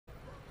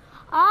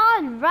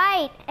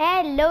Alright,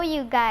 hello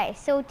you guys.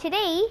 So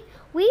today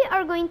we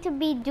are going to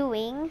be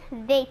doing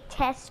the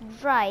test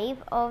drive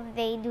of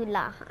the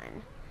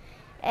Dullahan.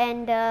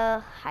 And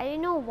I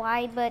don't know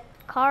why, but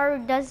car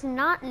does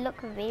not look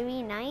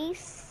very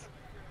nice.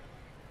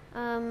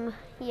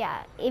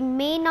 Yeah, it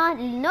may not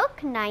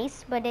look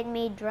nice, but it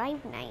may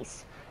drive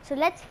nice. So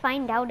let's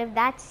find out if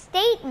that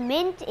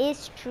statement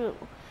is true.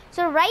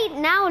 So right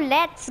now,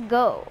 let's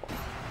go.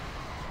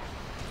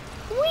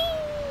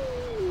 Whee!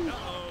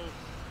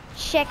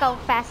 Check how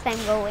fast I'm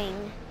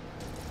going.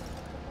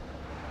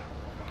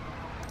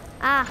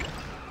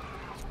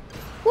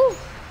 Woo!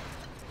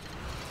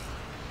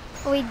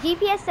 Oh wait,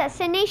 GPS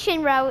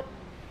destination route.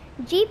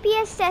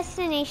 GPS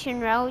destination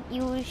route,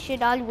 you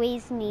should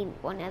always need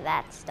one of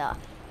that stuff.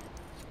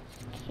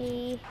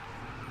 Okay.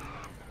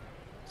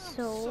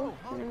 So,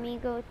 let me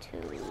go to...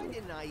 Why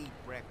didn't I eat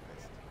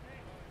breakfast?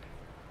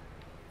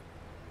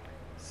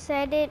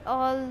 Set it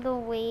all the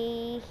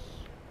way...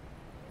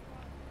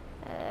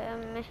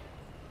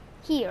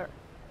 here.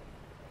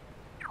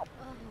 Oh,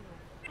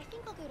 I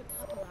think I'll go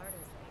to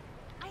Populardo's.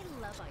 I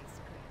love ice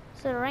cream.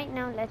 So right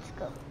now, let's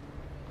go.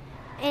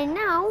 And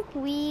now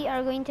we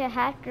are going to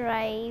have to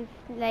drive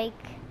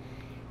like...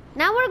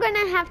 Now we're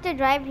gonna have to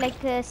drive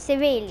like a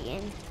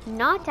civilian,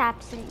 not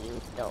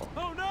absolute though.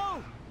 Oh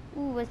no!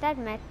 Ooh, was that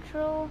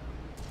metro?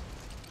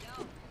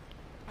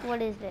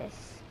 What is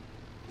this?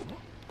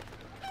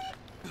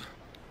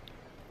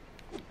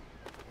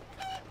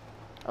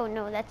 Oh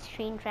no, that's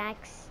train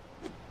tracks.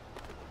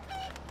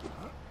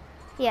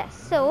 Yes,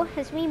 so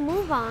as we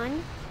move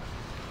on...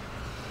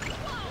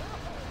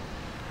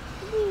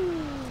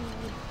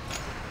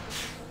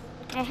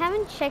 I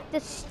haven't checked the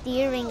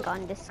steering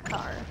on this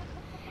car.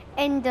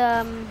 And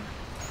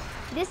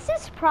this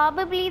is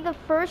probably the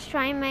first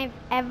time I've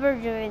ever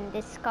driven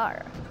this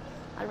car.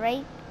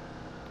 Alright?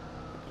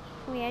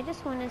 Wait, I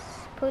just want to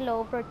pull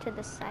over to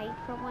the side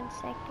for 1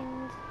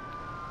 second.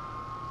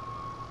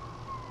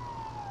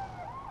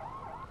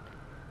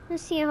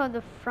 Let's see how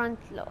the front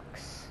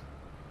looks.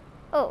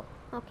 Oh,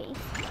 okay.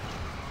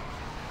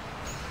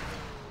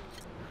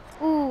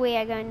 Ooh, wait,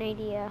 I got an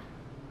idea.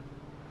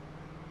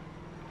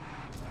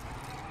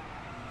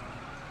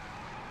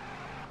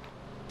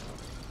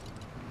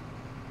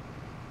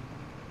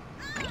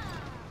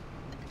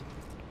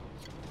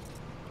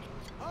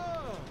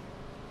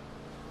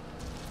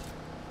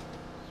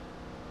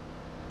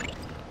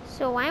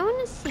 So I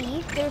want to see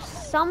if there's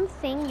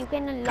something you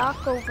can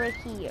unlock over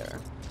here.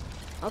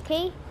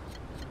 Okay?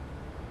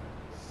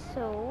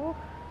 So...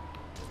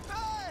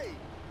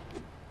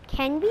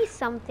 can be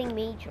something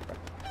major.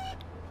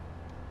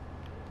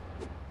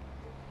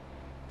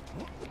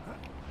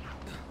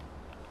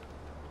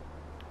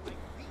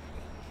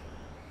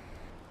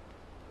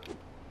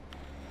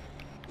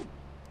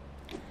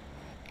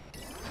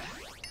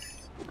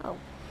 Oh,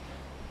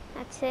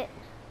 that's it.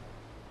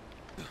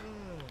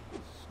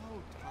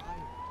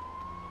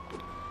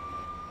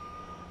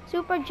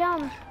 Super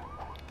jump.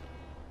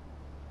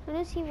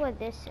 Let's see what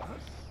this is.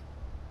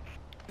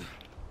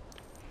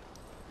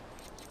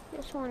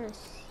 Just want to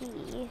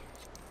see.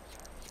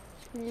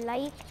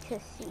 Like to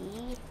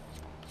see.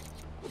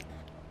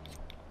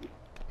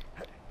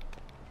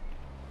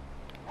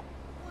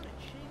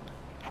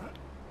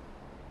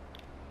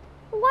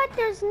 What?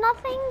 There's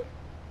nothing?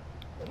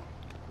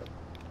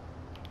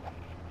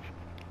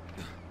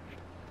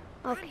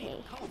 Okay.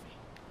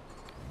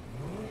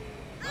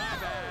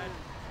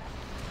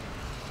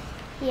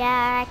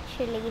 Yeah,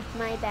 actually,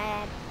 my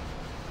bad.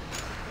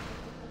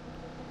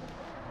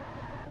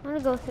 I'm gonna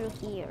go through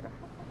here.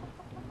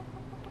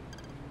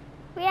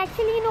 We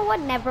actually, you know what?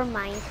 Never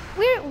mind.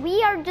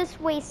 We are just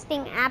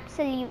wasting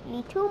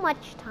absolutely too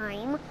much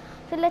time.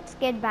 So let's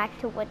get back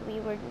to what we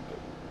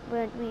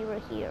were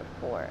here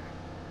for.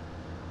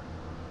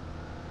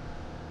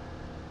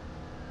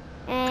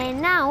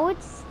 And now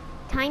it's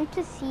time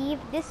to see if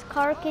this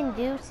car can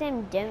do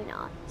some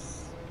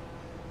donuts.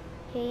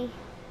 Okay.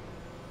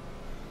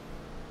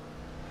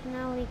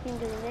 Now we can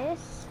do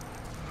this.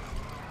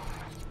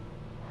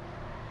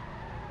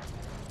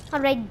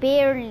 Alright,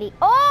 barely.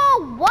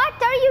 Oh, what?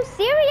 Are you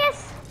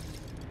serious?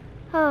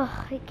 Oh,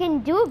 I can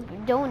do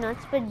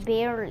donuts, but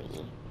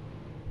barely.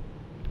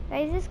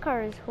 Guys, this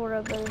car is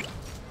horrible.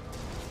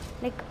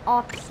 Like,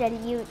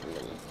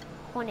 absolutely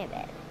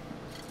horrible.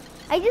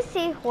 I just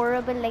say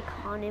horrible like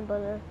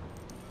honorable.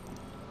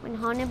 When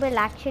honorable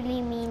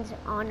actually means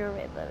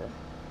honorable.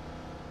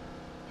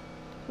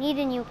 Need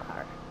a new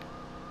car.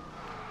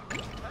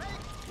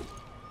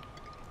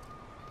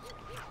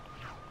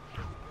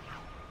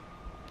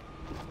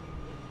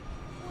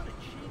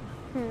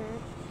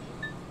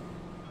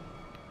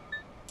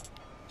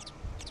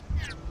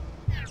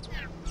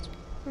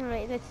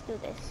 Alright, let's do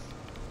this.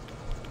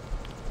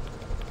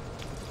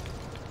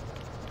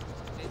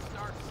 It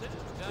starts soon,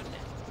 doesn't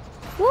it?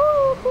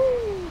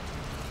 Woohoo!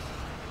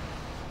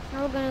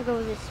 Now we're gonna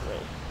go this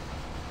way.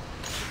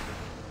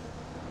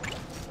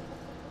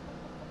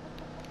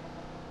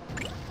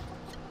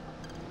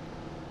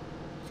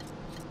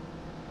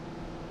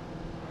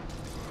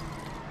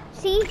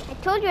 See, I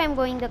told you I'm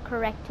going the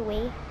correct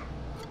way.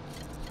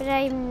 But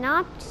I'm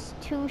not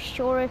too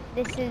sure if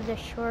this is the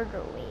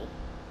shorter way.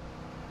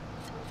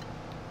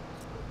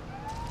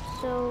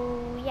 So,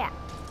 yeah.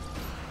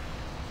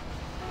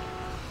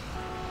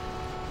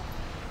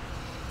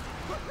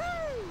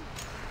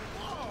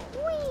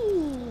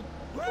 Whee!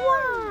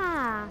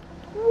 Wow!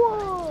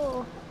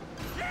 Whoa!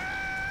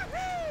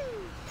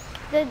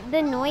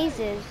 The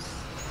noises,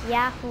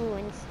 Yahoo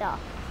and stuff.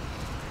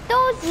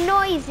 Those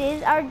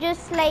noises are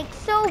just like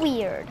so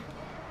weird.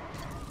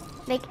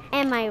 Like,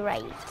 am I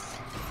right?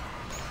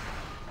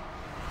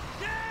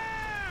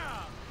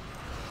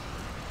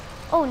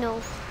 Oh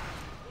no.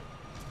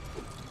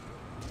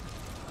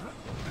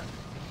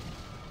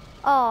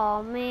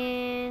 Oh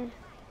man.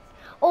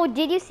 Oh,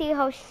 did you see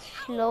how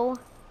slow?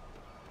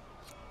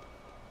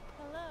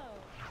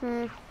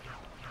 Hello.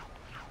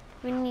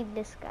 We need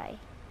this guy.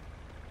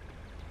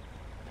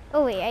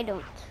 Oh wait, I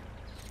don't.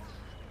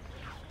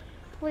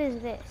 What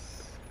is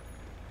this?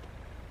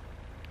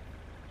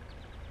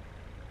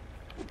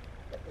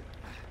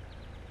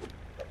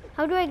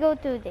 How do I go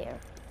through there?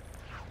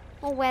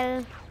 Oh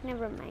well,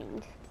 never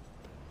mind.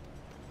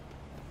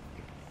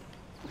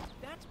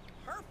 That's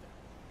perfect.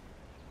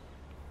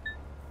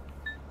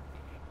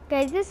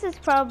 Guys, this is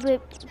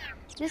probably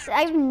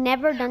I've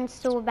never done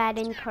so bad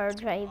in car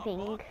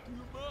driving.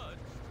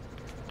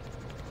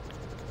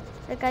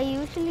 Like I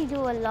usually do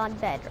a lot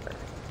better.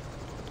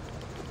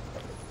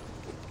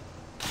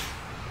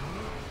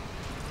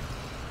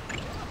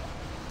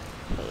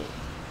 Okay.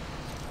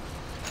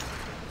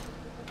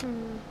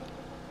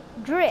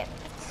 Drift.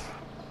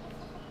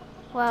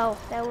 Wow,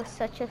 that was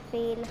such a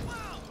fail.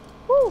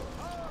 Woo!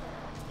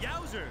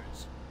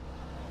 Yowzers!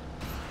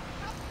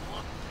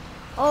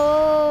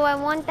 Oh, I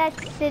want that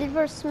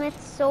silversmith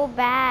so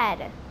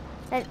bad.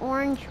 That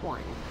orange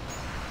one.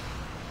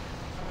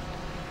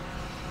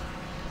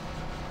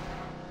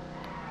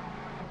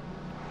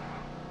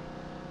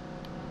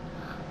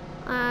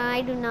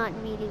 I do not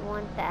really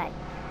want that.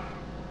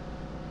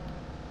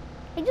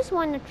 I just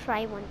want to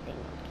try one thing,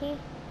 okay?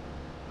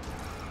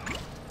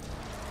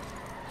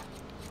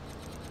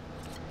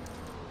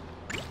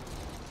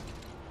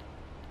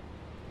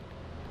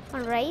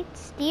 Alright,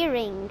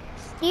 steering.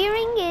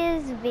 Steering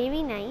is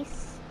very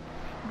nice.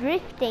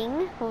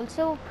 Drifting,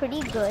 also pretty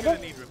good. Gonna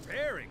need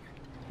repairing.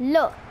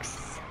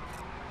 Looks.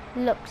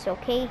 Looks,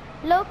 okay?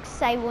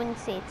 Looks, I wouldn't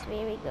say it's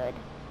very good.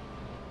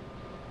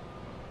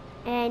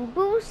 And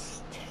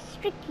boost,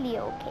 strictly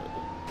okay.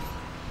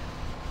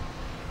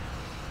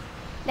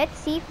 Let's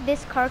see if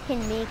this car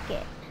can make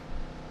it.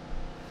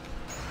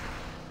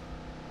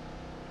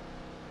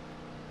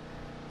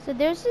 So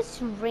there's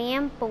this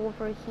ramp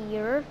over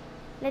here.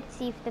 Let's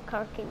see if the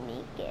car can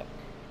make it.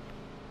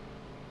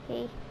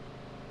 Okay.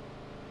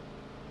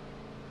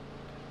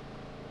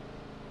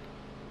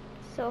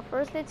 So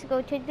first let's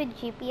go to the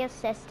GPS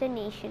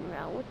destination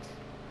route.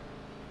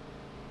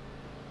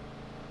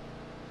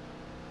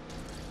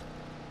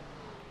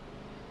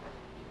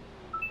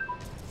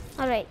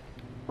 Alright.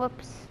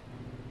 Whoops.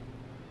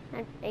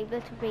 Not able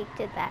to brake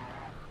to that.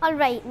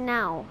 Alright,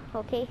 now,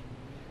 okay.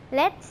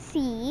 Let's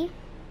see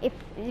if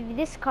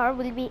this car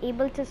will be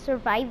able to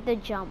survive the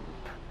jump.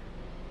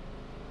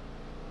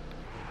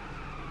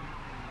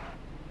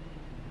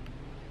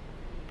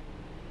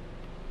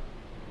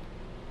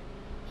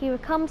 Here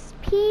comes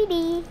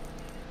Speedy.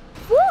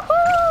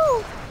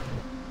 Woohoo!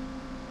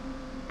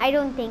 I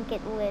don't think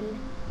it will.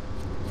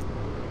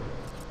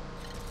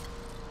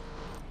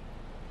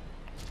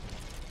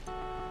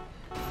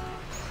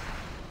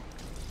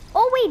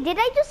 Oh wait, did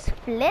I just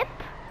flip?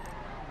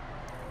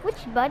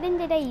 Which button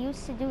did I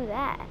use to do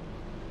that?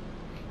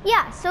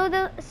 Yeah, so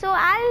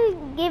I'll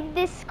give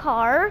this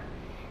car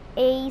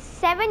a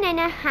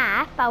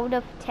 7.5 out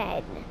of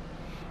 10.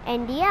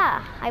 And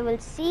yeah, I will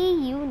see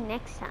you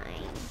next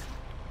time.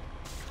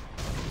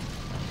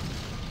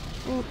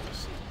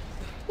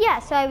 Yeah,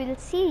 so I will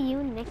see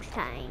you next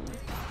time.